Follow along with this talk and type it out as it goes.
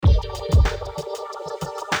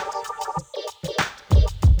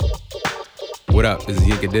What up? This is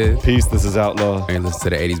Yinka Div. Peace, this is Outlaw. And listen to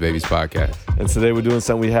the 80s Babies podcast. And today we're doing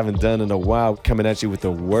something we haven't done in a while, coming at you with the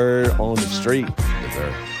word on the street. Yes,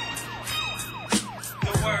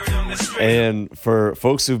 sir. And for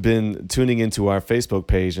folks who've been tuning into our Facebook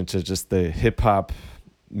page and to just the hip-hop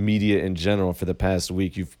media in general for the past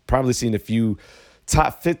week, you've probably seen a few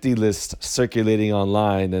top 50 lists circulating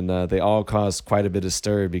online, and they all cause quite a bit of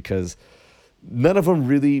stir because none of them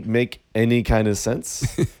really make any kind of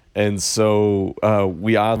sense. And so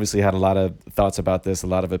we obviously had a lot of thoughts about this, a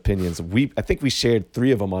lot of opinions. I think we shared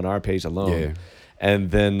 3 of them on our page alone. Yeah.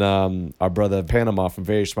 And then our brother Panama from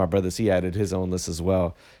Very Smart Brothers, he added his own list as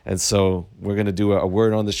well. And so we're going to do a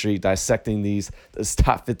word on the street dissecting this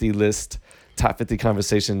top 50 list, top 50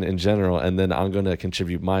 conversation in general. And then I'm going to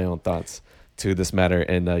contribute my own thoughts to this matter.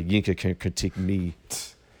 And Yinka can critique me.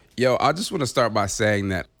 Yo, I just want to start by saying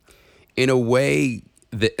that in a way,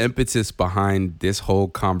 the impetus behind this whole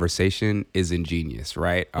conversation is ingenious,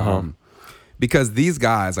 right? Because these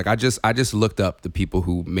guys, like I just looked up the people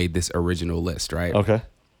who made this original list, right? Okay.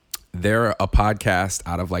 They're a podcast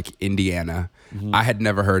out of like Indiana. Mm-hmm. I had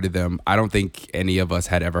never heard of them. I don't think any of us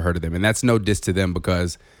had ever heard of them. And that's no diss to them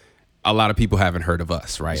because a lot of people haven't heard of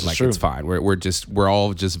us, right? Like it's fine. We're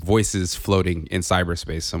all just voices floating in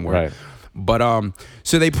cyberspace somewhere. Right. But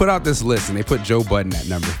so they put out this list and they put Joe Budden at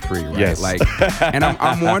number 3, right? Yes. Like, and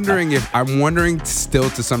I'm wondering still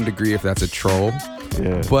to some degree if that's a troll.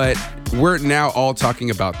 Yeah. But we're now all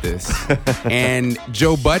talking about this, and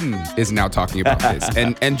Joe Budden is now talking about this,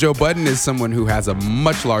 and Joe Budden is someone who has a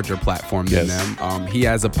much larger platform than them. He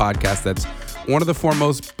has a podcast that's one of the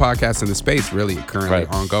foremost podcasts in the space, really currently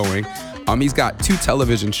ongoing. He's got 2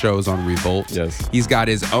 television shows on Revolt. Yes. He's got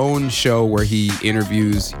his own show where he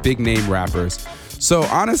interviews big name rappers. So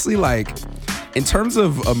honestly, like in terms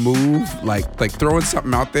of a move, like throwing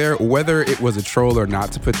something out there, whether it was a troll or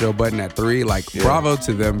not to put Joe Budden at 3, bravo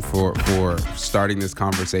to them for starting this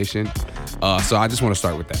conversation. So I just want to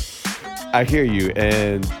start with that. I hear you.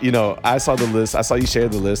 And, I saw the list. I saw you share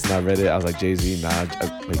the list and I read it. I was like, Jay-Z,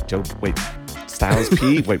 Styles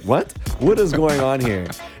P? Wait, what? What is going on here?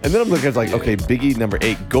 And then I'm looking at okay, Biggie number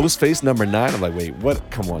 8, Ghostface number 9. I'm like, wait, what?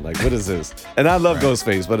 Come on, what is this? And I love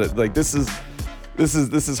Ghostface, but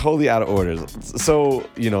this is wholly out of order. So,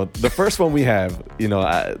 the first one we have,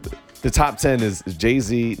 the top 10 is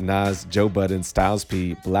Jay-Z, Nas, Joe Budden, Styles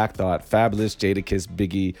P, Black Thought, Fabulous, Jadakiss,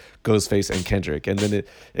 Biggie, Ghostface, and Kendrick. And then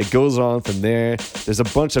it goes on from there. There's a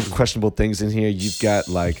bunch of questionable things in here. You've got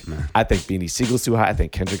I think Beanie Siegel's too high. I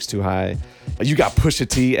think Kendrick's too high. You got Pusha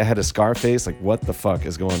T ahead of Scarface. What the fuck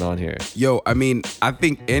is going on here? Yo, I mean, I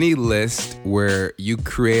think any list where you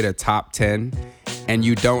create a top 10 and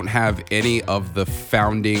you don't have any of the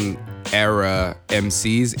founding era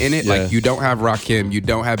MCs in it, like you don't have Rakim, you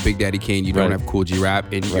don't have Big Daddy Kane, you don't have Kool G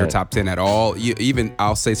Rap in your top 10 at all. Even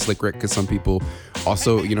I'll say Slick Rick because some people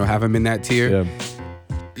also have him in that tier.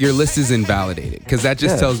 Your list is invalidated because that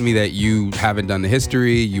just tells me that you haven't done the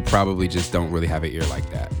history. You probably just don't really have an ear like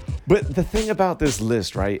that. But the thing about this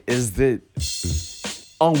list, right, is that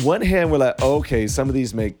on one hand we're like, okay, some of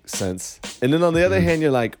these make sense, and then on the other hand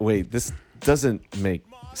you're like, wait, this doesn't make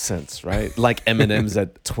sense, right? Like Eminem's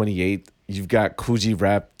at 28. You've got Kool G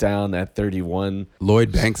Rap down at 31.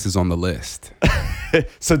 Lloyd Banks is on the list.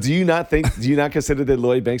 So do you not consider that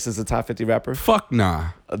Lloyd Banks is a top 50 rapper? Fuck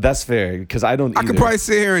nah. That's fair, because I don't either. I could probably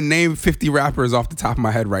sit here and name 50 rappers off the top of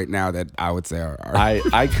my head right now that I would say are.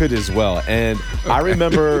 I could as well. And I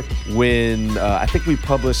remember when I think we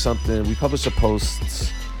published something. We published a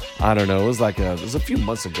post. I don't know. It was a few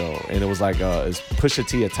months ago, and it was is Pusha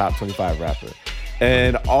T a top 25 rapper?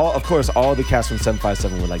 And all the cast from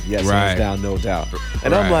 757 were like, yes, hands down, no doubt.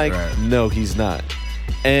 And I'm like, no, he's not.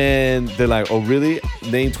 And they're like, oh, really?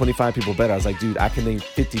 Name 25 people better. I was like, dude, I can name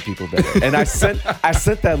 50 people better. And I sent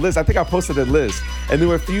that list. I think I posted a list. And there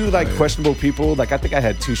were a few questionable people. I think I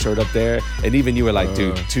had Too Short up there. And even you were like,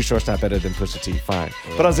 dude, Too Short's not better than Pusha T. Fine.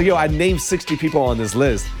 But I was like, yo, I named 60 people on this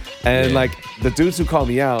list. And the dudes who called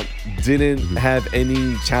me out didn't have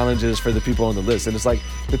any challenges for the people on the list. And it's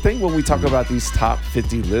the thing when we talk about these top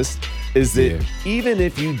 50 lists is that even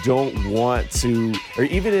if you don't want to, or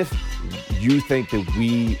even if you think that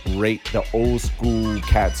we rate the old school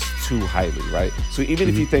cats too highly, right? So even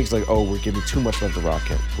if you think we're giving too much love to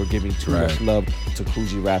Rakim, we're giving too much love to Kool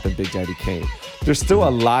G Rap and Big Daddy Kane, there's still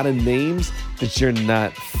a lot of names that you're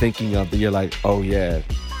not thinking of that you're like, oh yeah,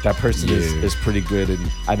 that person is pretty good,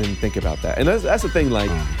 and I didn't think about that. And that's the thing,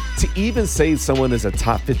 to even say someone is a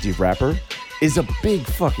top 50 rapper is a big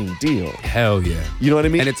fucking deal. Hell yeah. You know what I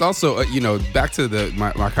mean? And it's also, back to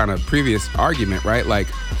my kind of previous argument, right?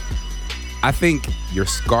 I think your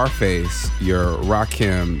Scarface, your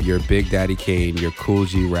Rakim, your Big Daddy Kane, your Kool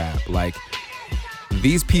G Rap, like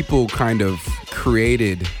these people kind of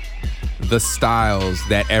created the styles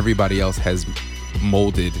that everybody else has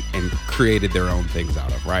molded and created their own things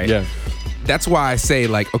out of, right? Yeah. That's why I say,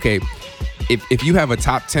 like, okay, if you have a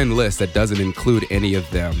top 10 list that doesn't include any of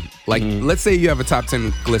them, like let's say you have a top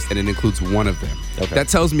 10 list and it includes one of them, that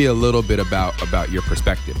tells me a little bit about your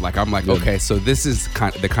perspective. Like I'm like, okay, so this is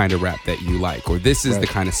the kind of rap that you like, or this is the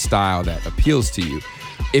kind of style that appeals to you.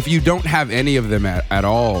 If you don't have any of them at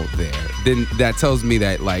all there, then that tells me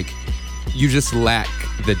that like you just lack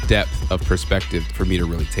the depth of perspective for me to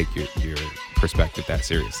really take your perspective that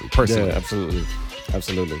seriously, personally. Yeah,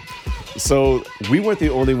 absolutely. So we weren't the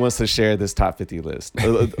only ones to share this top 50 list.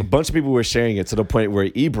 A bunch of people were sharing it to the point where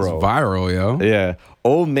Ebro, it's viral, yo. Yeah,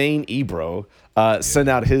 old main Ebro sent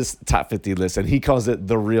out his top 50 list, and he calls it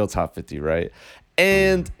the real top 50, right?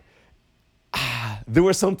 And there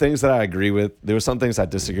were some things that I agree with. There were some things I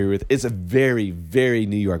disagree with. It's a very, very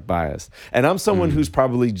New York biased. And I'm someone who's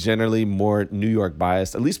probably generally more New York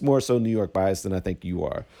biased, at least more so New York biased than I think you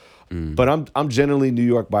are. But I'm generally New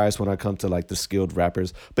York biased when I come to like the skilled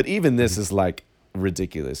rappers. But even this is like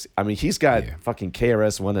ridiculous. I mean, he's got fucking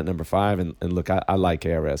KRS-One at number 5. And look, I like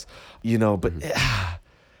KRS, you know, but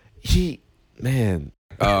man.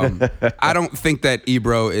 I don't think that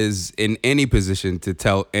Ebro is in any position to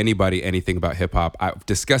tell anybody anything about hip hop. I've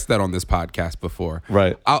discussed that on this podcast before.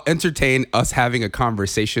 Right. I'll entertain us having a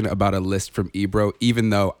conversation about a list from Ebro,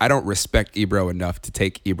 even though I don't respect Ebro enough to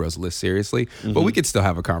take Ebro's list seriously. But we could still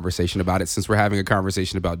have a conversation about it since we're having a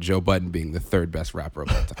conversation about Joe Budden being the 3rd best rapper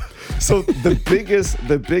of all time. So the biggest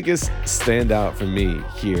standout for me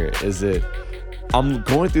here is that I'm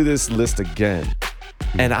going through this list again.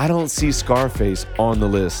 And I don't see Scarface on the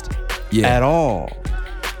list at all.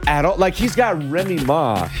 Like, he's got Remy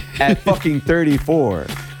Ma at fucking 34.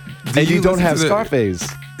 And you don't have Scarface.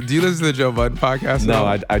 Do you listen to the Joe Budden podcast? No,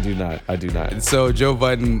 I do not. So Joe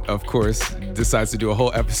Budden, of course, decides to do a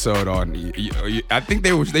whole episode on. I think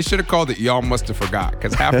they should have called it "Y'all Must Have Forgot,"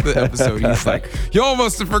 because half the episode he's like, "Y'all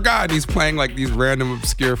must have forgot." He's playing like these random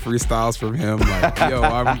obscure freestyles from him, like, "Yo,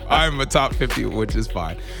 I'm a top 50," which is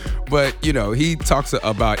fine. But you know, he talks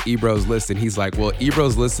about Ebro's list, and he's like, "Well,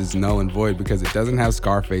 Ebro's list is null and void because it doesn't have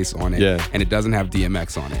Scarface on it, and it doesn't have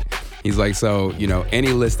DMX on it." He's like, so, you know, any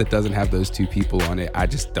list that doesn't have those two people on it, I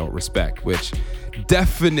just don't respect, which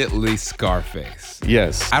definitely Scarface.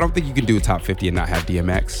 Yes. I don't think you can do a top 50 and not have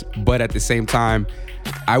DMX, but at the same time,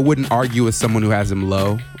 I wouldn't argue with someone who has him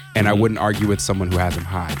low, and I wouldn't argue with someone who has him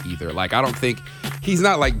high either. Like, I don't think, he's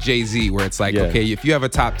not like Jay-Z where it's like, okay, if you have a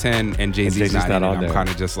top 10 and Jay-Z's not in it, I'm kind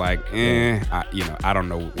of just like, I don't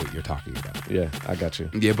know what you're talking about. Yeah, I got you.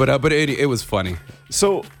 Yeah, but it was funny.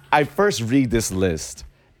 So I first read this list,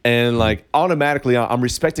 and like automatically I'm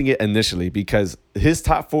respecting it initially because his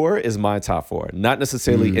top 4 is my top 4, not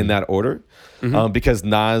necessarily in that order. Because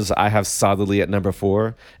Nas I have solidly at number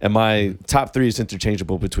 4, and my top 3 is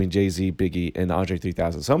interchangeable between Jay-Z, Biggie, and Andre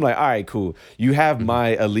 3000. So I'm like, all right, cool. You have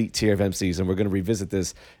my elite tier of MCs, and we're gonna revisit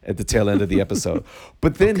this at the tail end of the episode.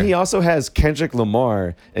 But then he also has Kendrick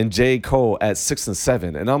Lamar and J. Cole at 6 and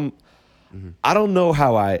 7, and I don't know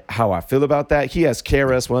how I feel about that. He has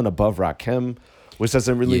KRS-One above Rakim, which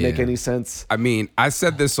doesn't really make any sense. I mean, I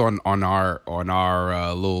said this on our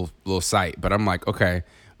little site, but I'm like, okay,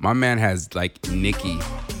 my man has like Nicki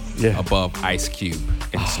above Ice Cube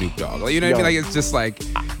and Snoop Dogg. You know what I mean? Like, it's just like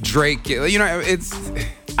Drake. You know, it's.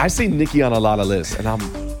 I see Nicki on a lot of lists, and I'm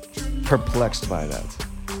perplexed by that.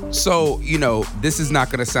 So, you know, this is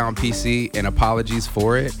not gonna sound PC, and apologies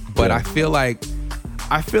for it, but I feel like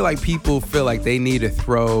people feel like they need to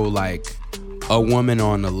throw like a woman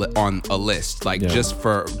on a list, like just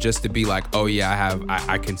to be like, oh yeah,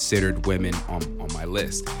 I considered women on my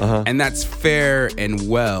list, and that's fair and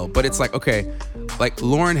well, but it's like, okay, like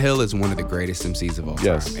Lauryn Hill is one of the greatest MCs of all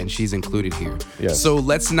time, and she's included here. So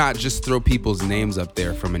let's not just throw people's names up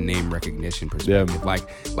there from a name recognition perspective.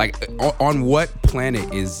 Like on what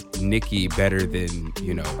planet is Nicki better than,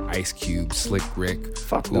 you know, Ice Cube, Slick Rick,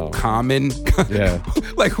 Common?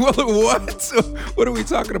 Like what are we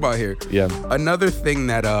talking about here? Another thing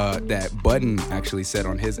that Budden actually said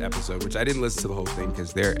on his episode, which I didn't listen to the whole thing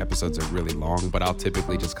because their episodes are really long, but I'll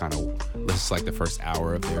typically just kind of listen to like the first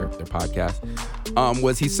hour of their podcast,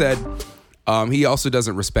 was he said he also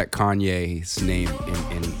doesn't respect Kanye's name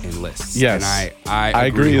in lists. Yes. And I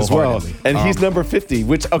agree as well. And he's number 50,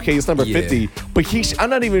 which, okay, it's number 50, but I'm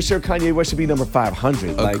not even sure Kanye West should be number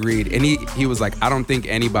 500. Agreed. And he was like, I don't think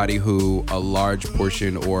anybody who a large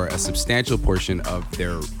portion or a substantial portion of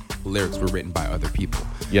their lyrics were written by other people.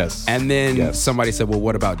 Yes. And then Yes. somebody said, well,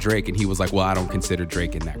 what about Drake? And he was like, well, I don't consider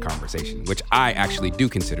Drake in that conversation, which I actually do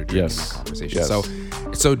consider Drake in that conversation.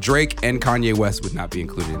 Yes. So Drake and Kanye West would not be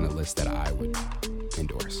included in the list that I would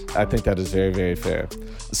endorse. I think that is very, very fair.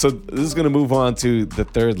 So this is going to move on to the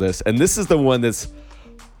third list. And this is the one that's,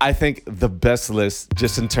 I think, the best list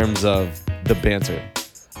just in terms of the banter.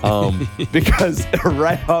 Because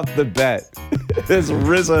right off the bat, there's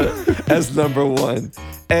RZA as number one.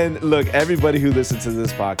 And look, everybody who listens to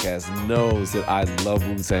this podcast knows that I love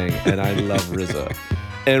Wu-Tang and I love RZA.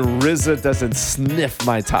 And RZA doesn't sniff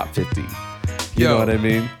my top 50. You know what I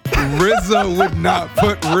mean? RZA would not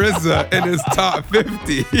put RZA in his top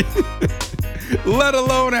 50, let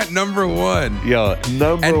alone at number one. Yo,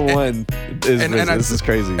 number one is RZA. This is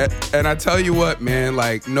crazy. And I tell you what, man,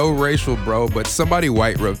 like, no racial, bro, but somebody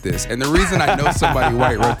white wrote this. And the reason I know somebody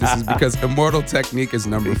white wrote this is because Immortal Technique is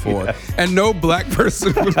number 4. Yeah. And no black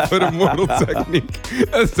person would put Immortal Technique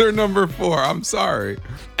as their number 4. I'm sorry.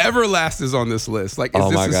 Everlast is on this list. Like, is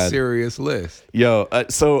this a serious list? Yo,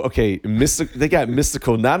 okay, they got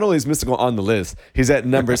Mystical. Not only is Mystical on the list, he's at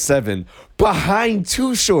number 7, behind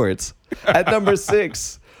Too Short at number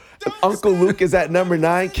 6. Uncle Luke is at number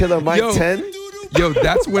 9. Killer Mike 10. Yo,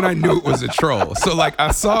 that's when I knew it was a troll. So, like, I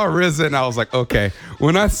saw RZA and I was like, okay.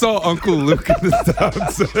 When I saw Uncle Luke in the top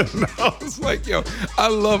 10, I was like, yo, I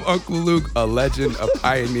love Uncle Luke, a legend, a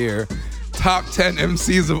pioneer, top 10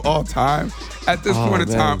 MCs of all time. At this point in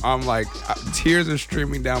time, I'm like, tears are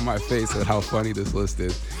streaming down my face at how funny this list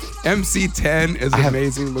is. MC10 is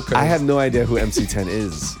amazing because I have no idea who MC10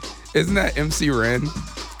 is. Isn't that MC Ren?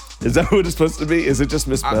 Is that what it's supposed to be? Is it just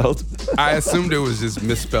misspelled? I assumed it was just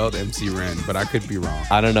misspelled MC Ren, but I could be wrong.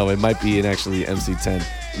 I don't know. It might be actually MC10.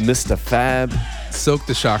 Mr. Fab. Silk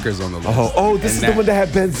the Shocker's on the list. This is the one that had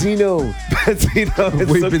Benzino. Wait,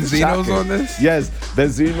 Benzino's on this? Yes.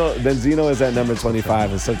 Benzino is at number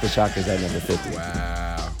 25 and Silk the Shocker's at number 50.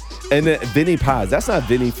 Wow. And then Vinny Paz. That's not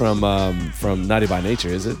Vinny from Naughty by Nature,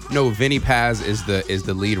 is it? No, Vinny Paz is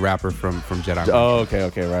the lead rapper from Jedi. Oh,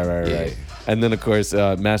 okay. Right. And then, of course,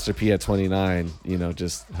 Master P at 29,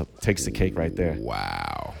 just takes the cake right there.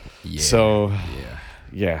 Wow. Yeah. So,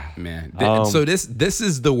 yeah. Man. So this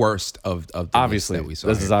is the worst of the obviously, list that we saw.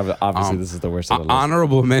 This is obviously this is the worst of the list.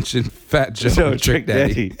 Honorable mention, Fat Joe, Trick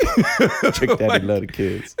Daddy. Trick Daddy love the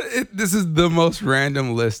kids. This is the most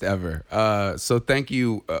random list ever. So thank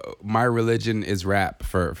you, My Religion is Rap,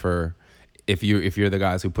 for if you're the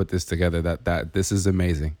guys who put this together. That this is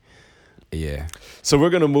amazing. Yeah. So we're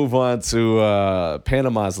going to move on to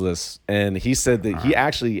Panama's list. And he said that he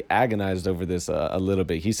actually agonized over this a little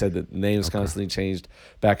bit. He said that names constantly changed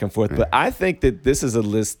back and forth. But I think that this is a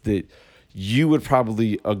list that you would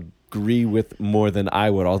probably agree with more than I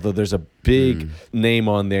would, although there's a big name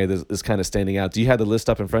on there that is kind of standing out. Do you have the list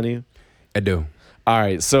up in front of you? I do. All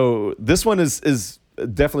right. So this one is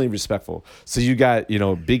definitely respectful. So you got,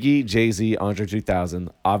 Biggie, Jay-Z, Andre 3000.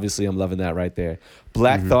 Obviously, I'm loving that right there.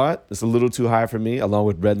 Black Thought is a little too high for me, along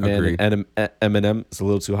with Redman and Eminem. It's a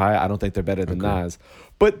little too high. I don't think they're better than Nas.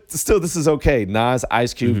 But still, this is okay. Nas,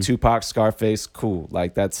 Ice Cube, Tupac, Scarface, cool.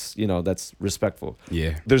 Like, that's respectful.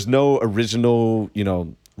 Yeah. There's no original,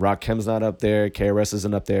 Rakim's not up there. KRS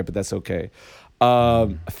isn't up there, but that's okay.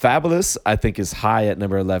 Fabulous, I think, is high at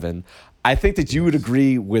number 11. I think that you would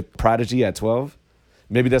agree with Prodigy at 12.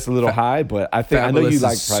 Maybe that's a little high, but I think Fabulous I know you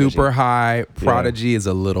like Prodigy. Super high. Prodigy is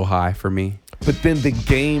a little high for me. But then The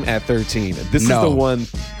Game at 13. This is the one.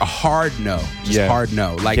 A hard no. Hard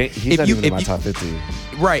no. Like, he's not even in my top 50.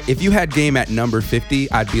 Right. If you had Game at number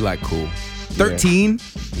 50, I'd be like, cool. 13?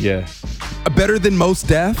 Yeah. Better than Most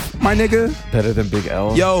Def, my nigga. Better than Big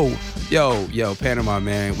L. Yo, Panama,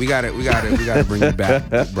 man. We gotta bring you back,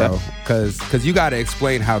 bro. Cause you gotta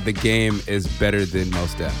explain how The Game is better than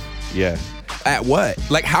Most Def. Yeah. At what?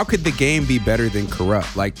 Like, how could The Game be better than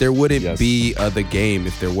Corrupt? Like, there wouldn't be The Game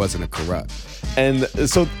if there wasn't a Corrupt. And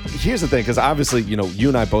so here's the thing, because obviously, you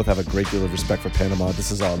and I both have a great deal of respect for Panama.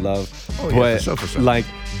 This is all love. Oh, yeah, for sure. Like,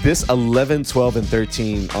 this 11, 12, and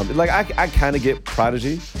 13, I kind of get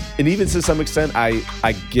Prodigy. And even to some extent, I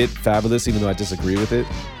get Fabulous, even though I disagree with it.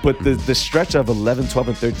 But the stretch of 11, 12,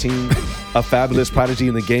 and 13 of Fabulous, Prodigy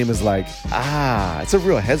in The Game is like, it's a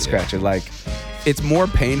real head scratcher. Like, it's more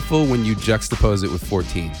painful when you juxtapose it with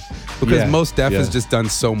 14. Because Most Def has just done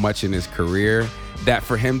so much in his career that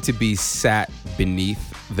for him to be sat beneath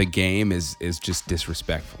The Game is just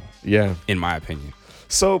disrespectful. Yeah. In my opinion.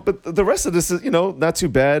 So, but the rest of this is, not too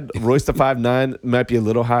bad. Royce da 5'9" might be a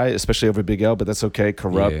little high, especially over Big L, but that's okay.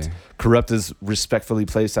 Corrupt is respectfully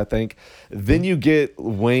placed, I think. Then you get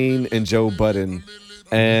Wayne and Joe Budden.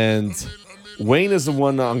 And Wayne is the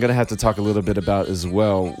one I'm going to have to talk a little bit about as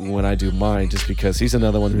well when I do mine, just because he's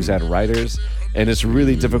another one who's had writers, and it's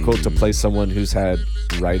really difficult to play someone who's had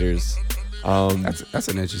writers. That's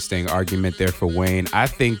an interesting argument there for Wayne. I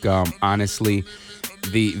think, honestly,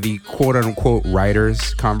 the quote unquote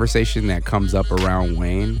writers conversation that comes up around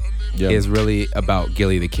Wayne is really about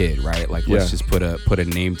Gillie the Kid, right? Like, let's just put a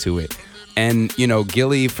name to it. And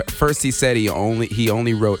Gillie, first he said he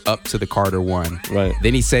only wrote up to the Carter One. Right.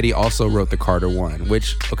 Then he said he also wrote the Carter One,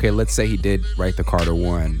 which, okay, let's say he did write the Carter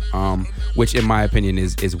One, which in my opinion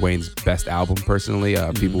is Wayne's best album personally.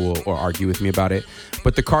 People will argue with me about it,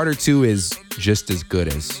 but the Carter Two is just as good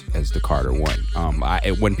as the Carter One.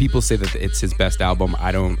 When people say that it's his best album,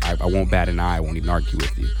 I won't bat an eye. I won't even argue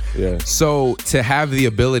with you. Yeah. So to have the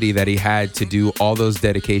ability that he had to do all those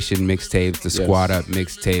dedication mixtapes, the Squad Up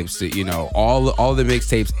mixtapes, all the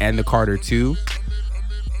mixtapes and the Carter 2,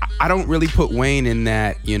 I don't really put Wayne in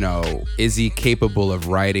that, is he capable of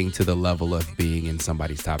writing to the level of being in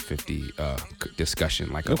somebody's top 50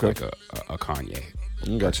 discussion like a Kanye.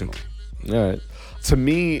 Gotcha. All right. To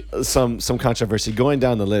me, some controversy going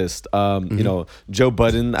down the list. Joe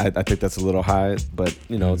Budden, I think that's a little high, but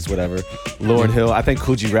it's whatever. Lauryn Hill, I think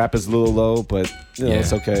Coogee Rap is a little low, but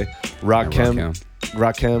it's okay.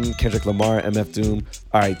 Rakim, Kendrick Lamar, MF Doom.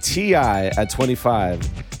 All right, T.I. at 25,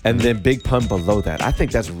 and then Big Pun below that. I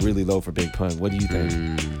think that's really low for Big Pun. What do you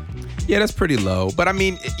think? Yeah, that's pretty low. But I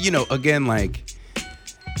mean, again, like,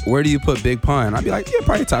 where do you put Big Pun? I'd be like, yeah,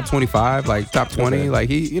 probably top 25, like top 20. Okay. Like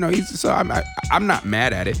he's so I'm not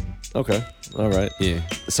mad at it. Okay. All right. Yeah.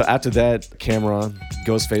 So after that, Cam'ron,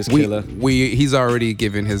 Ghostface Killah. He's already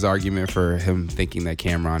given his argument for him thinking that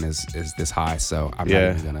Cam'ron is this high, so I'm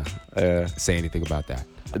not even gonna say anything about that.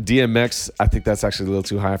 DMX, I think that's actually a little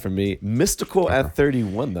too high for me. Mystical at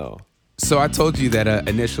 31 though. So I told you that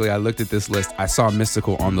initially I looked at this list, I saw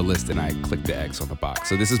Mystical on the list, and I clicked the X on the box.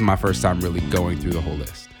 So this is my first time really going through the whole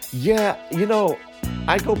list. Yeah,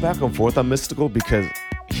 I go back and forth on Mystical because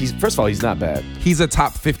first of all, he's not bad. He's a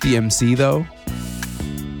top 50 MC though.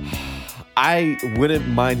 I wouldn't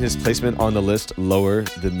mind his placement on the list lower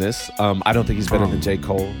than this. I don't think he's better than J.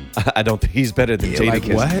 Cole. I don't think he's better than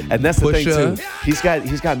Jadakiss. Like what? And that's the thing too. He's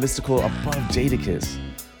got Mystical above Jadakiss.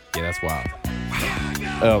 Yeah, that's wild.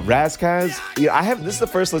 Razkaz. Yeah, this is the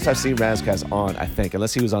first list I've seen Razkaz on, I think,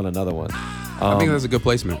 unless he was on another one. I think that's a good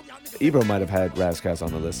placement. Ebro might have had Razkaz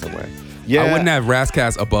on the list somewhere. Yeah, I wouldn't have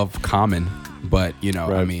Razkaz above Common, but Right.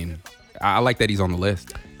 I mean, I like that he's on the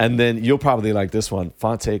list. And then you'll probably like this one,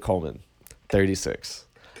 Fonte Coleman, 36.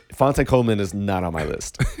 Fonte Coleman is not on my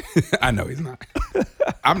list. I know he's not.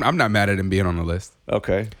 I'm not mad at him being on the list.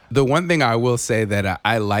 Okay. The one thing I will say that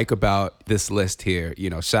I like about this list here,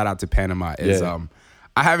 shout out to Panama, is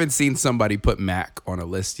I haven't seen somebody put Mac on a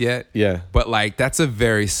list yet. Yeah. But like, that's a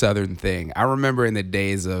very Southern thing. I remember in the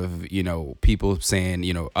days of, people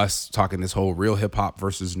saying, us talking this whole real hip hop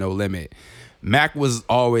versus No Limit. Mac was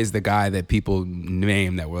always the guy that people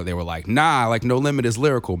named they were like, nah, like No Limit is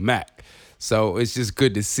lyrical, Mac. So it's just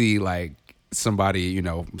good to see like somebody,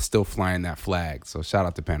 still flying that flag. So shout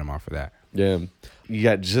out to Panama for that. Yeah. You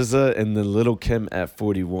got GZA and then Lil' Kim at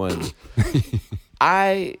 41.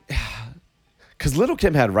 Because Lil'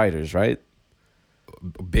 Kim had writers, right?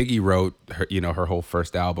 Biggie wrote her, her whole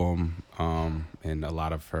first album, and a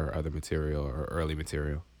lot of her other material or early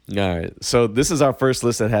material. All right. So this is our first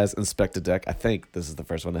list that has Inspector Deck. I think this is the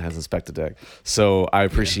first one that has Inspector Deck. So I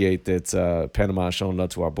appreciate that Panama showing up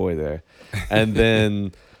to our boy there. And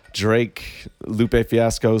then Drake, Lupe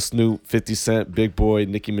Fiasco, Snoop, 50 Cent, Big Boy,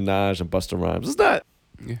 Nicki Minaj, and Busta Rhymes. It's not.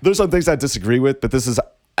 Yeah. There's some things I disagree with, but this is,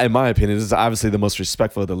 in my opinion, this is obviously the most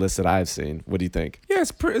respectful of the list that I've seen. What do you think? Yeah,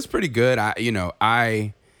 it's pretty good.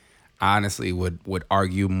 I honestly would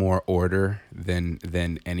argue more order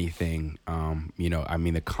than anything. I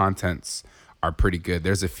mean, the contents are pretty good.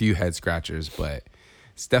 There's a few head scratchers, but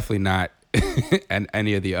it's definitely not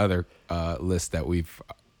any of the other lists that we've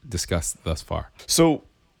discussed thus far. So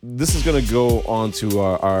this is going to go on to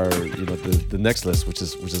our the next list, which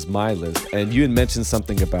is my list. And you had mentioned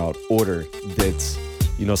something about order that,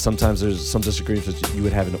 sometimes there's some disagreements that you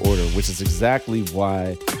would have in order, which is exactly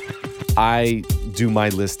why I do my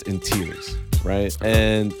list in tiers, right?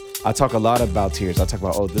 And I talk a lot about tiers. I talk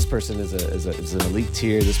about, this person is an elite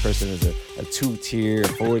tier, this person is a 2 tier, a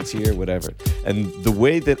 4 tier, whatever. And the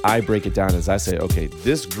way that I break it down is I say, okay,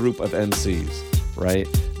 this group of MCs, right?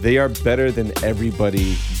 They are better than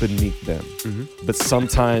everybody beneath them. Mm-hmm. But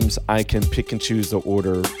sometimes I can pick and choose the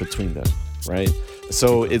order between them, right?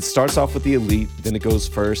 So it starts off with the elite, then it goes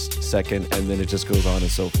first, second, and then it just goes on and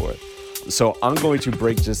so forth. So I'm going to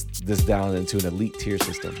break just this down into an elite tier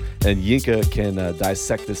system, and Yinka can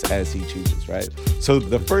dissect this as he chooses, right? So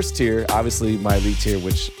the first tier, obviously my elite tier,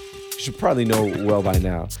 which you should probably know well by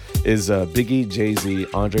now, is Biggie, Jay-Z,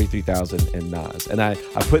 Andre 3000, and Nas. And I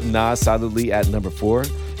put Nas solidly at number 4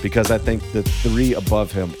 because I think the 3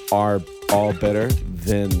 above him are all better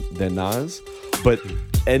than Nas. But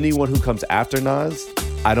anyone who comes after Nas,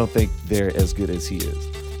 I don't think they're as good as he is.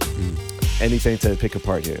 Anything to pick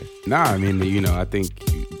apart here? Nah, I mean, I think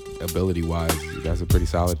ability-wise, that's a pretty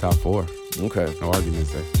solid top 4. Okay. No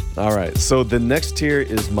arguments there. All right. So the next tier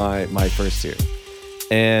is my first tier.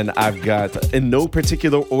 And I've got, in no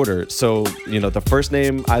particular order. So, the first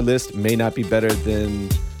name I list may not be better than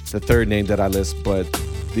the third name that I list, but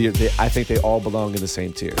I think they all belong in the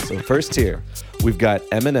same tier. So first tier, we've got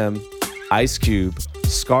Eminem, Ice Cube,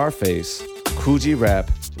 Scarface, Kool G Rap,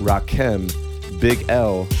 Rakim, Big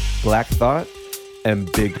L, Black Thought,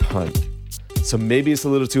 and Big Pun. So maybe it's a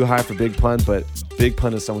little too high for Big Pun, but Big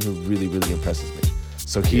Pun is someone who really, really impresses me.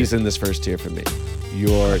 So he's in this first tier for me.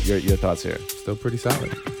 Your thoughts here? Still pretty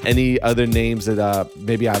solid. Any other names that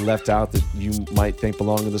maybe I left out that you might think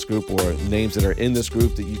belong in this group, or names that are in this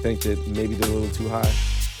group that you think that maybe they're a little too high?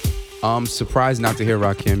 Surprised not to hear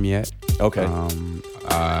Rakim yet. Okay.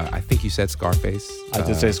 I think you said Scarface. I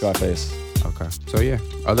did say Scarface. Okay. So yeah,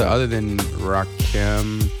 other than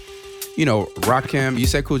Rakim, Rakim, you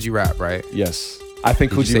said Kool G Rap, right? Yes. I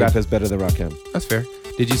think Kool G Rap is better than Rakim. That's fair.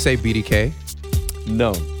 Did you say BDK?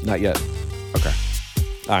 No, not yet. Okay.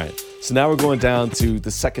 All right. So now we're going down to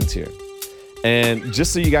the second tier. And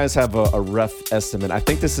just so you guys have a rough estimate, I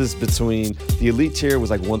think this is between the elite tier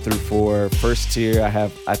was like 1 through 4. First tier I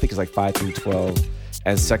think it's like 5 through 12.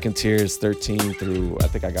 And second tier is 13 through, I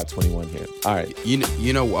think I got 21 here. All right.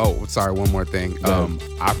 Oh, sorry, one more thing.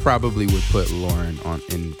 I probably would put Lauren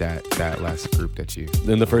in that last group that you.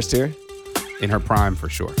 In the first tier? In her prime, for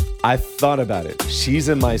sure. I thought about it. She's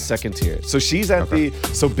in my second tier. So she's at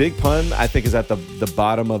so Big Pun, I think, is at the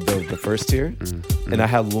bottom of the first tier. Mm-hmm. And I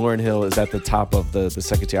have Lauryn Hill is at the top of the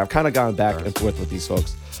second tier. I've kind of gone back and forth with these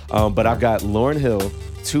folks. But I've got Lauryn Hill,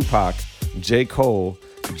 Tupac, J. Cole,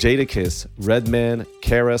 Jadakiss, Redman,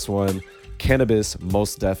 KRS-One, Cannabis,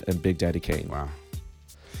 Mos Def, and Big Daddy Kane. Wow.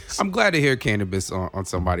 I'm glad to hear Cannabis on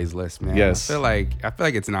somebody's list, man. Yes. I feel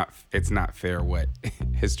like it's not fair what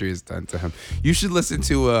history has done to him. You should listen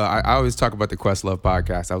to I always talk about the Questlove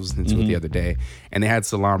podcast. I was listening to it the other day, and they had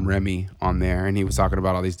Salam Remy on there, and he was talking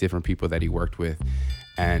about all these different people that he worked with.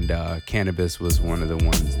 And Cannabis was one of the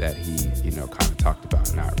ones that he, kind of talked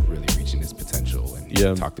about not really reaching his potential, and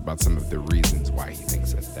he talked about some of the reasons why he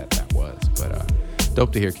thinks that was. But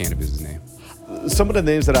dope to hear Cannabis's name. Some of the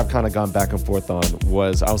names that I've kind of gone back and forth on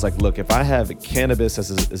was, I was like, look, if I have Cannabis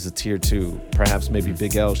as a tier 2, perhaps maybe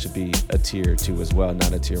Big L should be a tier 2 as well,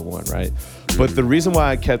 not a tier 1, right? But the reason why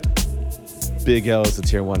I kept Big L as a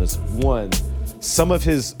tier 1 is, one, some of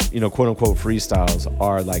his, quote unquote freestyles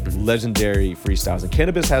are like legendary freestyles, and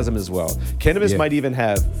Cannabis has them as well. Cannabis might even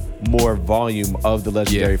have more volume of the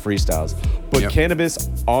legendary freestyles, but Cannabis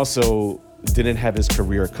also didn't have his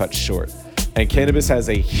career cut short. And Cannabis has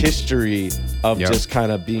a history of just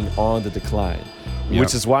kind of being on the decline,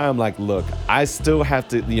 which is why I'm like, look, I still have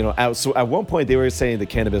to, so at one point they were saying that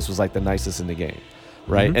Cannabis was like the nicest in the game,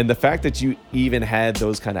 right? Mm-hmm. And the fact that you even had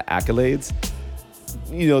those kind of accolades,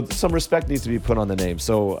 some respect needs to be put on the name.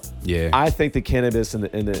 So I think the Cannabis in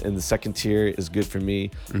the second tier is good for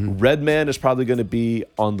me. Mm-hmm. Redman is probably going to be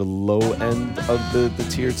on the low end of the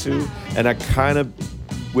tier 2, and I kind of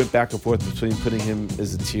went back and forth between putting him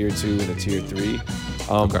as a tier 2 and a tier 3,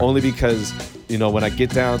 only because when I get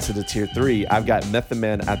down to the tier 3, I've got Method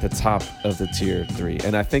Man at the top of the tier 3,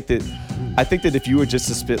 and I think that if you were just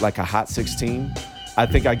to spit like a hot 16, I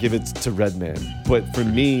think I give it to Redman. But for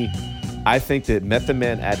me, I think that Method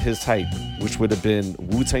Man at his height, which would have been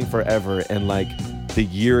Wu-Tang Forever and like the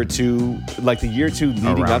year 2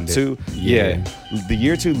 leading up to the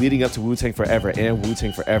year 2 leading up to Wu-Tang Forever and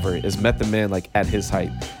Wu-Tang Forever is Method Man like at his height.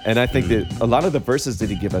 And I think that a lot of the verses that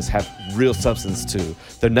he give us have real substance too.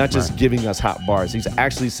 They're not just giving us hot bars. He's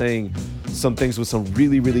actually saying some things with some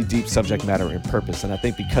really, really deep subject matter and purpose. And I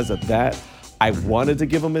think because of that, I wanted to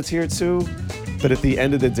give him a tier 2, but at the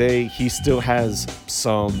end of the day, he still has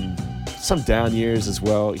some down years as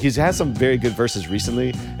well. He's had some very good verses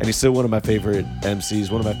recently, and he's still one of my favorite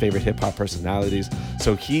MCs, one of my favorite hip hop personalities.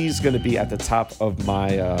 So he's going to be at the top of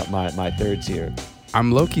my my third tier.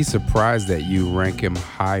 I'm low-key surprised that you rank him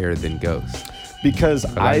higher than Ghost. Because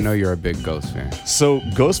I know you're a big Ghost fan. So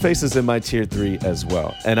Ghostface is in my tier 3 as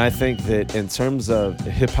well. And I think that in terms of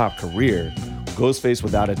hip hop career, Ghostface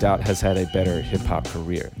without a doubt has had a better hip hop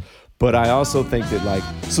career. But I also think that like,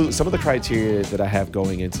 so some of the criteria that I have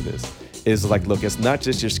going into this is like, look, it's not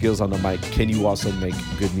just your skills on the mic. Can you also make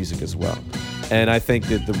good music as well? And I think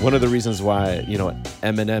that one of the reasons why,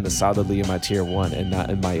 Eminem is solidly in my tier 1 and not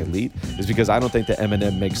in my elite is because I don't think that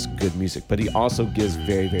Eminem makes good music, but he also gives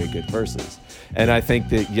very, very good verses. And I think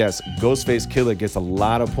that, yes, Ghostface Killah gets a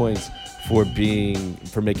lot of points for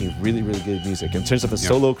making really, really good music. In terms of a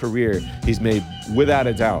solo career, he's made, without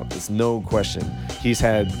a doubt, it's no question, he's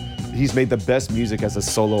made the best music as a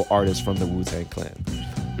solo artist from the Wu-Tang Clan.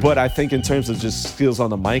 But I think in terms of just skills on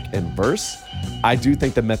the mic and verse, I do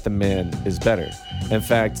think the Method Man is better. In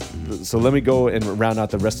fact, so let me go and round out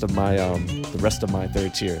the rest of my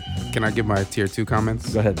third tier. Can I give my tier 2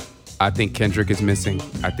 comments? Go ahead. I think Kendrick is missing.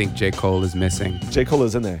 I think J. Cole is missing. J. Cole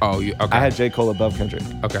is in there. Oh, okay. I had J. Cole above Kendrick.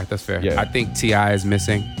 Okay, that's fair. Yeah. I think T.I. is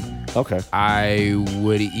missing. Okay. I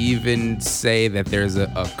would even say that there's a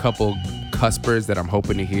couple cuspers that I'm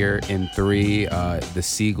hoping to hear in 3. The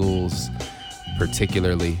Seagulls,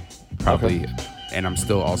 particularly, probably. Okay. And I'm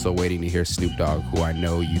still also waiting to hear Snoop Dogg, who I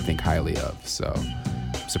know you think highly of. So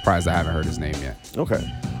I'm surprised I haven't heard his name yet. Okay.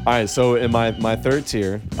 All right, so in my third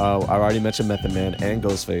tier, I already mentioned Method Man and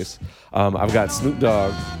Ghostface. I've got Snoop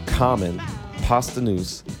Dogg, Common,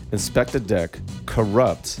 Posdnuos, Inspector Deck,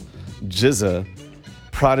 Corrupt, GZA,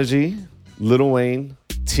 Prodigy, Lil Wayne,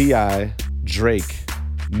 T.I., Drake,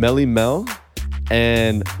 Melly Mel,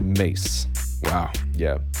 and Mace. Wow.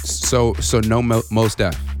 Yeah. So no Mos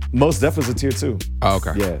Def. Mos Def was a tier 2. Oh,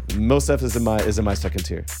 okay. Yeah, Mos Def is in my second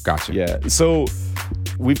tier. Gotcha. Yeah. So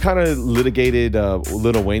we've kind of litigated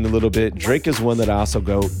Lil Wayne a little bit. Drake is one that I also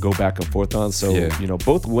go back and forth on. So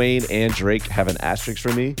both Wayne and Drake have an asterisk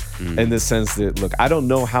for me in the sense that, look, I don't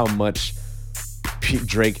know how much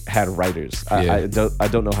Drake had writers. I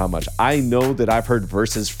don't know how much. I know that I've heard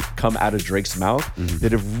verses come out of Drake's mouth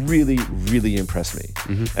that have really, really impressed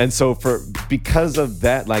me. And so because of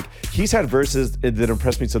that, like, he's had verses that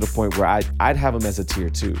impressed me to the point where I'd have him as a tier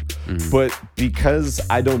 2. But because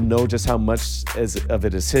I don't know just how much of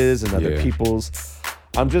it is his and other people's,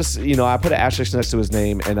 I'm just, I put an asterisk next to his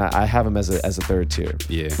name and I have him as a third tier.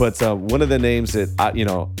 Yeah. But one of the names that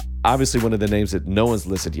obviously one of the names that no one's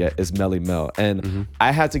listed yet is Melly Mel. And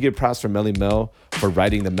I had to give props for Melly Mel for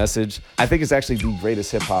writing The Message. I think it's actually the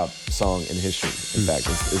greatest hip hop song in history, in fact,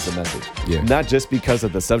 is The Message. Yeah. Not just because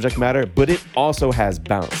of the subject matter, but it also has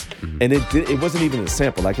bounce. And it wasn't even a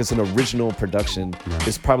sample, like it's an original production.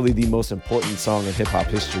 It's probably the most important song in hip hop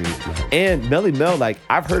history. And Melly Mel, like,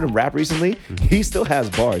 I've heard him rap recently, he still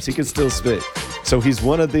has bars. He can still spit. So he's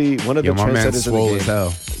one of the trendsetters in the game. As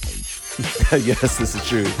hell. Yes, this is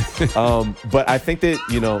true. But I think that,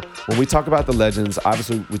 when we talk about the legends,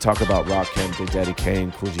 obviously we talk about Rakim, Big Daddy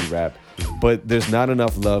Kane, Kool G Rap, but there's not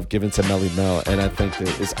enough love given to Melly Mel. And I think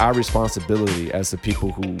that it's our responsibility as the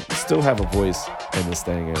people who still have a voice in this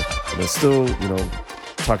thing and still,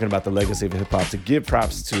 talking about the legacy of hip hop, to give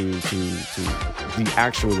props to the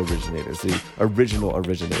actual originators, the original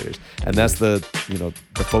originators. And that's the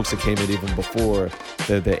folks that came in even before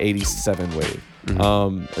the 87 wave.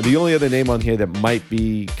 The only other name on here that might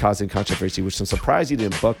be causing controversy, which I'm surprised you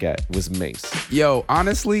didn't buck at, was Mace. Yo,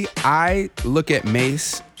 honestly, I look at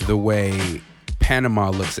Mace the way Panama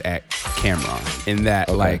looks at Cameron, in that,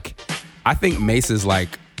 like, I think Mace is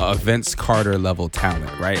like a Vince Carter level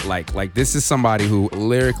talent, right? Like this is somebody who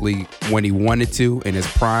lyrically, when he wanted to in his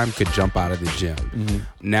prime, could jump out of the gym.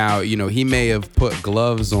 Now, he may have put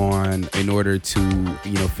gloves on in order to,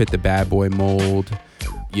 fit the bad boy mold.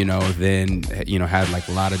 Then, had like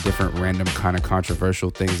a lot of different random kind of controversial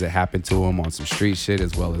things that happened to him on some street shit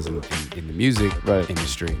as well as in the music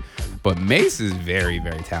industry. But Mace is very,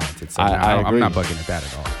 very talented. So I'm not bugging at that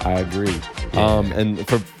at all. I agree. Yeah. And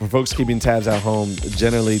for folks keeping tabs at home,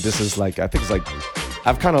 generally this is like, I think it's like,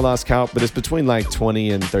 I've kind of lost count, but it's between like 20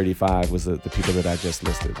 and 35 was the people that I just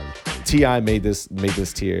listed. T.I. made this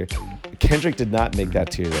tier. Kendrick did not make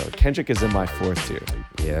that tier though. Kendrick is in my fourth tier.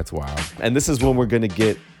 Yeah, that's wild. And this is when we're going to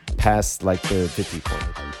get past like the 50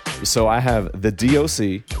 point. So I have the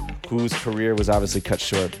DOC, whose career was obviously cut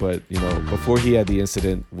short, but before he had the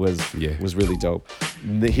incident was really dope.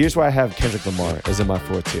 Here's where I have Kendrick Lamar is in my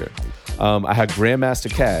fourth tier. I have Grandmaster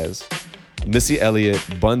Caz, Missy Elliott,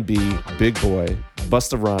 Bun B, Big Boy,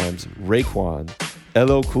 Busta Rhymes, Raekwon,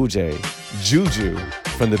 LL Cool J, Juju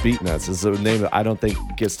from the Beatnuts is a name that I don't think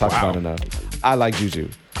gets talked about enough. I like Juju.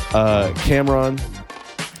 Cameron,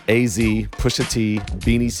 AZ, Pusha T,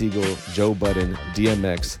 Beanie Siegel, Joe Budden,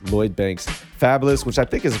 DMX, Lloyd Banks, Fabulous, which I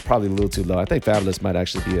think is probably a little too low. I think Fabulous might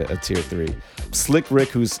actually be a tier 3. Slick Rick,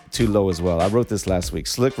 who's too low as well. I wrote this last week.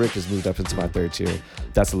 Slick Rick has moved up into my 3rd tier.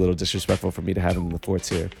 That's a little disrespectful for me to have him in the 4th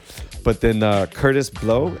tier. But then Curtis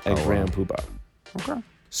Blow and Graham Puba. Okay.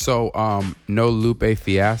 So, no Lupe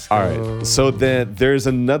Fiasco. All right. So then there's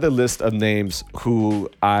another list of names who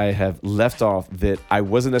I have left off that I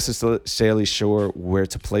wasn't necessarily sure where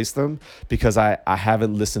to place them because I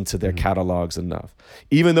haven't listened to their catalogs enough,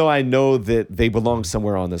 even though I know that they belong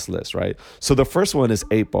somewhere on this list, right? So the first one is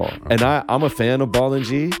 8 Ball. Okay. And I'm a fan of Ball and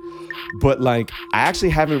G, but like I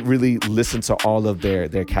actually haven't really listened to all of their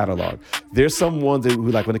catalog. There's some ones who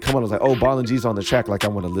like when they come on, I was like, oh, Ball and G's on the track, like I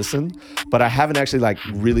want to listen, but I haven't actually like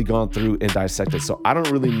really gone through and dissected. So I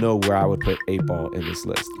don't really know where I would put 8 Ball in this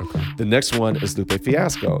list. Okay. The next one is Lupe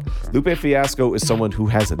Fiasco. Lupe Fiasco is someone who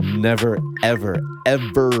has never, ever,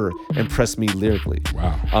 ever impressed me lyrically.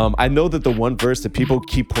 Wow. I know that the one verse that people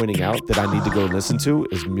keep pointing out that I need to go listen to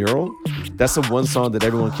is Mural. That's the one song that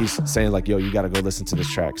everyone keeps saying like, yo, you got to go listen to this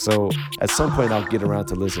track. So at some point I'll get around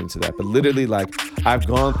to listening to that. But literally like I've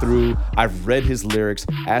gone through, I've read his lyrics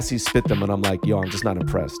as he spit them and I'm like, yo, I'm just not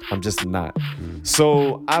impressed. I'm just not.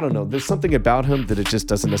 So I don't know. There's something about him that it just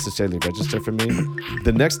doesn't necessarily register for me.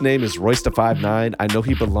 The next name is Royce da 5'9". I know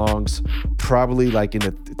he belongs probably like in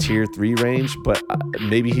a tier 3 range, but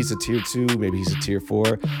maybe he's a tier 2, maybe he's a tier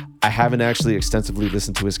 4. I haven't actually extensively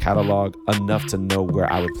listened to his catalog enough to know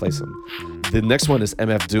where I would place him. The next one is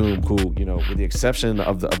MF Doom, who, you know, with the exception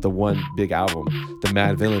of the one big album, The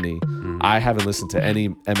Mad Villainy, I haven't listened to any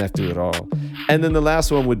MF Doom at all. And then the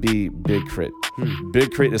last one would be Big Crit.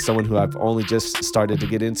 Big Crit is someone who I've only just started to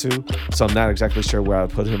get into, so I'm not exactly sure where I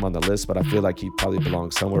would put him on the list, but I feel like he probably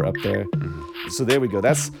belongs somewhere up there. So there we go.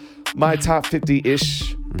 That's my top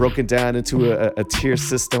 50-ish broken down into a tier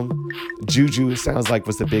system. Juju sounds like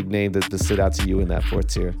was the big name that stood out to you in that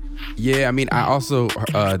 4th tier. Yeah, I mean, I also,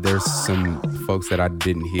 there's some folks that I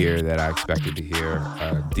didn't hear that I expected to hear.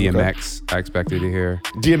 DMX, okay. I expected to hear.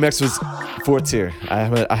 DMX was 4th tier.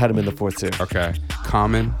 I had him in the 4th tier. Okay.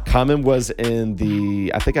 Common was in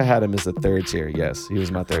the, I think I had him as the 3rd tier. Yes, he was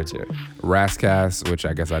my 3rd tier. Razzcast, which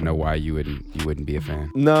I guess I know why you wouldn't be a fan.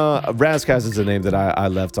 No, Razzcast is a name that I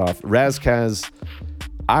left off. Razzcast,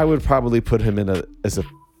 I would probably put him in as a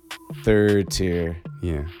 3rd tier.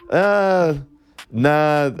 Yeah.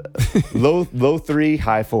 Nah, low 3,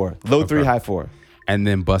 high 4. Low 3, high 4. And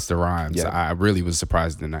then Busta Rhymes. Yeah. I really was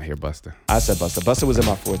surprised to not hear Busta. I said Busta. Busta was in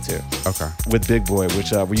my 4th tier. Okay. With Big Boy,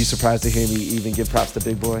 which were you surprised to hear me even give props to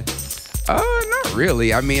Big Boy? Not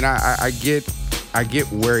really. I mean, I get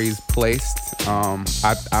where he's placed. I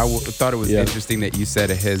thought it was interesting that you said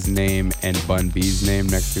his name and Bun B's name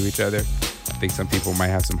next to each other. I think some people might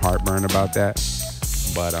have some heartburn about that.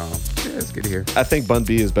 But yeah, it's good to hear. I think Bun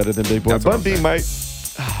B is better than Big Boy. Bun B might.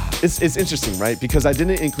 It's interesting, right? Because I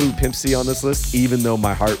didn't include Pimp C on this list, even though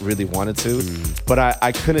my heart really wanted to, but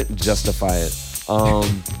I couldn't justify it.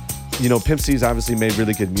 You know, Pimp C's obviously made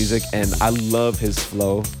really good music, and I love his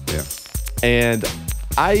flow. Yeah. And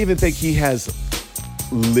I even think he has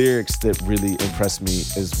lyrics that really impress me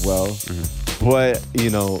as well. But, you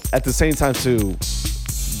know, at the same time, too,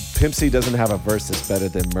 Pimp C doesn't have a verse that's better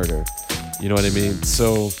than Murder. You know what I mean?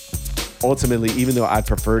 So ultimately, even though I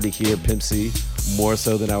prefer to hear Pimp C more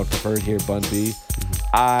so than I would prefer to hear Bun B,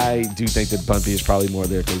 I do think that Bun B is probably more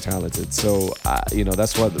lyrically talented. So, you know,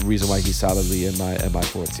 that's the reason why he's solidly in my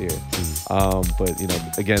 4th tier. But, you know,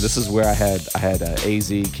 again, this is where I had AZ,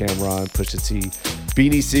 Cameron, Pusha T,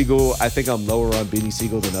 Beanie Siegel. I think I'm lower on Beanie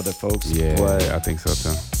Siegel than other folks. Yeah, but I think so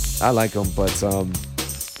too. I like him, but so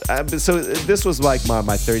this was like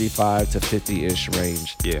my 35 to 50-ish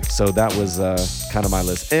range. Yeah. So that was kind of my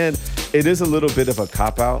list. And it is a little bit of a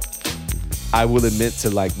cop-out. I will admit to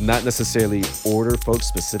like not necessarily order folks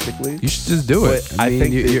specifically. You should just do it. I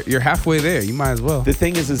mean, you're halfway there. You might as well. The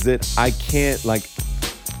thing is that I can't like.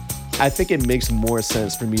 I think it makes more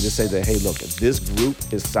sense for me to say that, hey, look, this group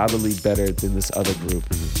is solidly better than this other group.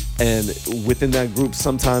 And within that group,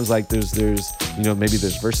 sometimes like there's you know, maybe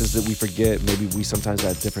there's verses that we forget. Maybe we sometimes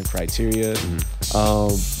have different criteria.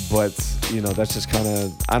 But, you know, that's just kind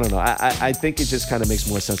of, I don't know. I think it just kind of makes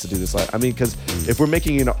more sense to do this. Like, I mean, because if we're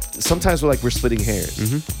making, you know, sometimes we're splitting hairs.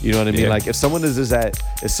 You know what I mean? Yeah. Like if someone's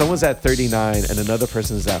at 39 and another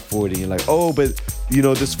person is at 40, you're like, oh, but you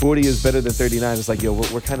know, this 40 is better than 39. It's like, yo,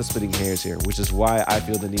 we're kind of splitting hairs here, which is why I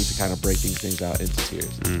feel the need to kind of break these things out into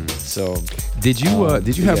tiers. So, did you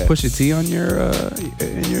have Pusha T on your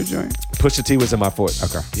in your joint? Pusha T was in my 4th.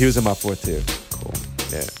 Okay, he was in my 4th tier. Cool.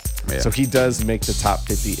 Yeah. So he does make the top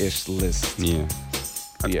 50-ish list. Yeah.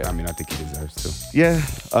 I mean, I think he deserves to.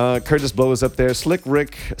 Yeah, Curtis Blow is up there. Slick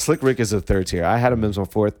Rick is a third tier. I had him as my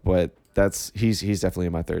fourth, but he's definitely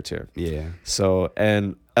in my third tier. Yeah. So,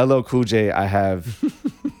 and LL Cool J, I have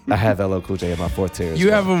LL Cool J in my fourth tier.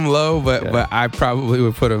 You have him low, but I probably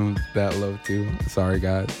would put him that low too. Sorry,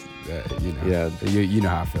 guys. You know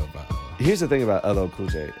how I feel about it. Here's the thing about LL Cool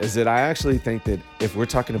J is that I actually think that if we're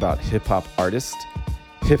talking about hip hop artists,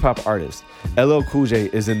 LL Cool J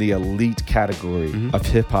is in the elite category of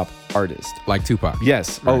hip hop artists. Like Tupac.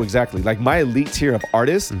 Yes. Right. Oh, exactly. Like my elite tier of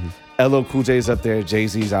artists, LL Cool J is up there.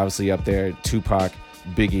 Jay-Z's obviously up there. Tupac,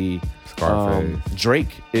 Biggie, Scarface.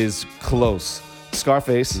 Drake is close.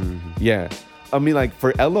 Scarface. Yeah. I mean, like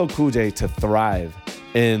for LL Cool J to thrive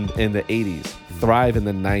in the 80s, thrive in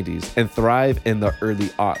the 90s, and thrive in the early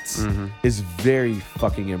aughts is very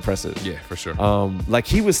fucking impressive. Yeah, for sure. Like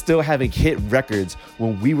he was still having hit records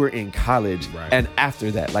when we were in college and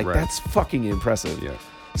after that. Like that's fucking impressive. Yeah.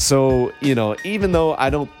 So, you know, even though I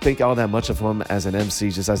don't think all that much of him as an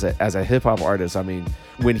MC, just as a hip hop artist, I mean,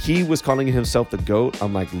 when he was calling himself the GOAT,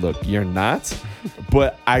 I'm like, look, you're not,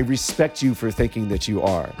 but I respect you for thinking that you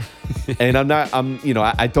are. And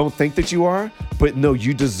I don't think that you are, but no,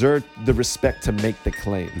 you deserve the respect to make the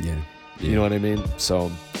claim. Yeah. You know what I mean? So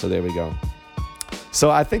there we go. So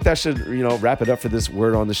I think that should, wrap it up for this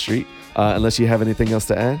Word on the Street. Unless you have anything else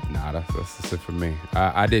to add? Nah, that's it for me.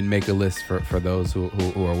 I didn't make a list for those who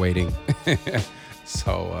are waiting.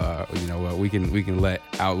 So we can let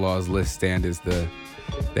Outlaw's list stand as the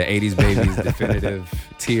 80s Babies definitive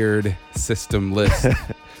tiered system list.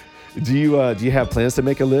 Do you have plans to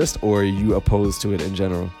make a list, or are you opposed to it in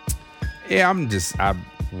general? Yeah, I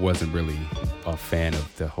wasn't really a fan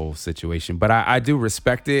of the whole situation, but I do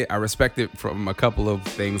respect it. I respect it from a couple of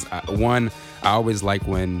things. One, I always like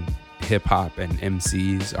when hip hop and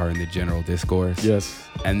MCs are in the general discourse. Yes.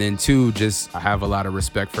 And then two, just I have a lot of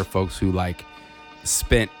respect for folks who like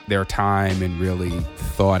spent their time and really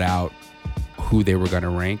thought out who they were going to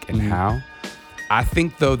rank and how. I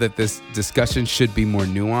think though that this discussion should be more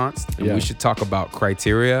nuanced and we should talk about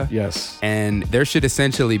criteria. Yes. And there should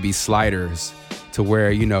essentially be sliders to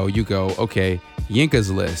where, you go, okay,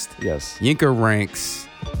 Yinka's list. Yes. Yinka ranks,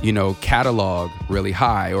 catalog really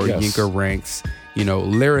high, or Yinka ranks,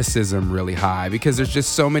 lyricism really high, because there's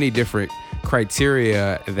just so many different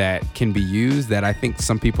criteria that can be used that I think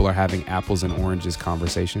some people are having apples and oranges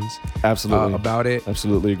conversations. Absolutely. About it.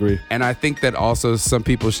 Absolutely agree. And I think that also some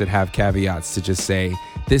people should have caveats to just say,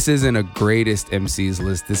 this isn't a greatest MCs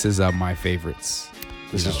list. This is a my favorites.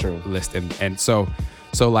 This is true. List. And so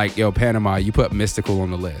like, Panama, you put Mystical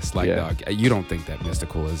on the list. Like, dog, you don't think that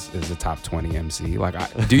Mystical is a top 20 MC.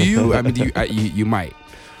 Like, do you? I mean, you might.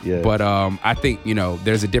 Yeah. But I think,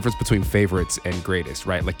 there's a difference between favorites and greatest,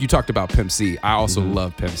 right? Like you talked about Pimp C. I also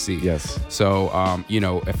love Pimp C. Yes. So,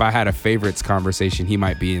 if I had a favorites conversation, he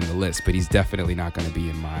might be in the list, but he's definitely not going to be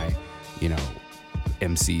in my,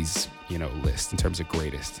 MC's, list in terms of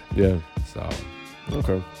greatest. Yeah. So.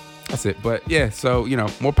 Okay. That's it. But yeah, so,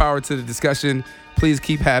 more power to the discussion. Please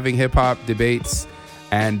keep having hip hop debates.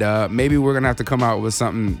 And maybe we're going to have to come out with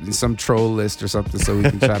some troll list or something so we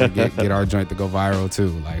can try to get our joint to go viral too.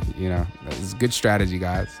 Like, it's a good strategy,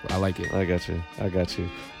 guys. I like it. I got you.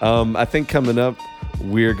 I think coming up,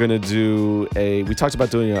 we're going to do we talked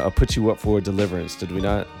about doing a Put You Up for Deliverance. Did we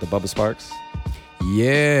not? The Bubba Sparks?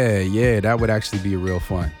 Yeah. That would actually be real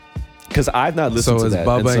fun. Because I've not listened to that.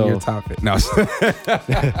 So is Bubba in your topic? No.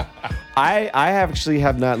 I actually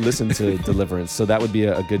have not listened to Deliverance, so that would be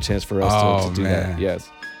a good chance for us to do that.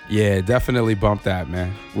 Yes. Yeah, definitely bump that,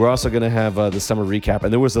 man. We're also going to have the summer recap,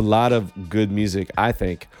 and there was a lot of good music, I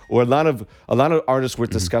think, or a lot of artists worth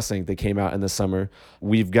discussing that came out in the summer.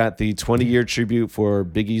 We've got the 20-year tribute for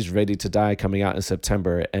Biggie's Ready to Die coming out in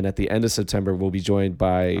September, and at the end of September, we'll be joined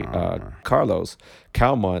by Carlos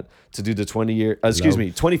Calmont to do the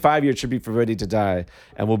 25-year tribute for Ready to Die,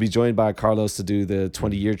 and we'll be joined by Carlos to do the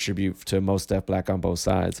 20-year tribute to Mos Def Black on Both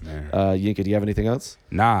Sides. Yinka, do you have anything else?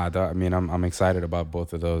 Nah, I'm excited about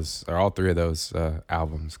both of those, or all three of those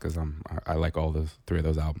albums, because I like all those three of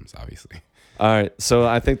those albums, obviously. All right, so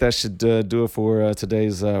I think that should do it for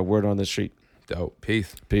today's Word on the Street. Dope.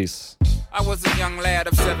 Peace. I was a young lad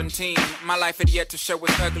of 17. My life had yet to show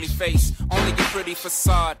its ugly face. Only a pretty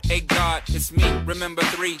facade. Hey God, it's me. Remember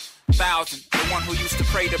 3,000. The one who used to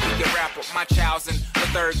pray to be a rapper. My child's in the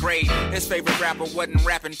 3rd grade. His favorite rapper wasn't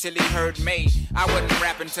rapping till he heard me. I wasn't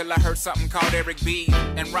rapping till I heard something called Eric B.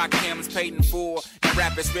 And Rakim's paid in full. And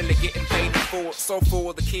rap is really getting paid in full. So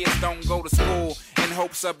full the kids don't go to school in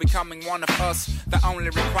hopes of becoming one of us. The only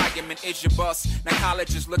requirement is your bus. Now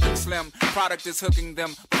college is looking slim. Product is hooking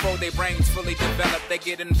them before they bring brains fully developed. They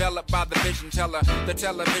get enveloped by the vision teller. The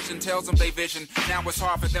television tells them they vision. Now it's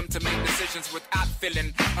hard for them to make decisions without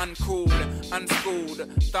feeling uncool,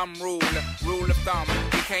 unschooled. Thumb rule of thumb.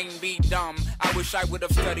 You can't be dumb. I wish I would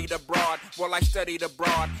have studied abroad. Well, I studied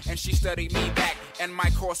abroad, and she studied me back. And my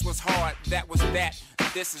course was hard. That was that.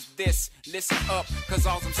 This is this. Listen up, cause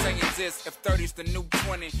all I'm saying is this. If 30's the new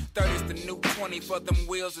 20, 30's the new 20 for them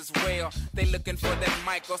wheels as well. They looking for that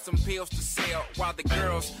mic or some pills to sell. While the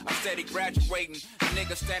girls are steady graduating.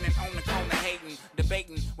 Niggas standing on the corner hating,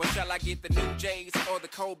 debating. Well, shall I get the new J's or the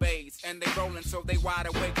Kobe's? And they rolling so they wide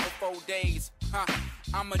awake for 4 days.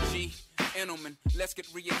 I'm a G. Gentlemen, let's get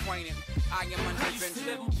reacquainted. I am an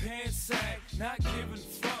adventurer. Pants sag, not giving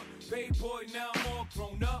fuck. Baby boy, now I'm all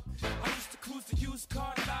grown up. I used to cruise the used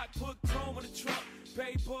car lot, put chrome in the truck.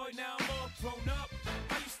 Baby boy, now I'm all grown up.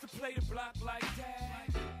 I used to play the block like that.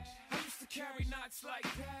 I used to carry knots like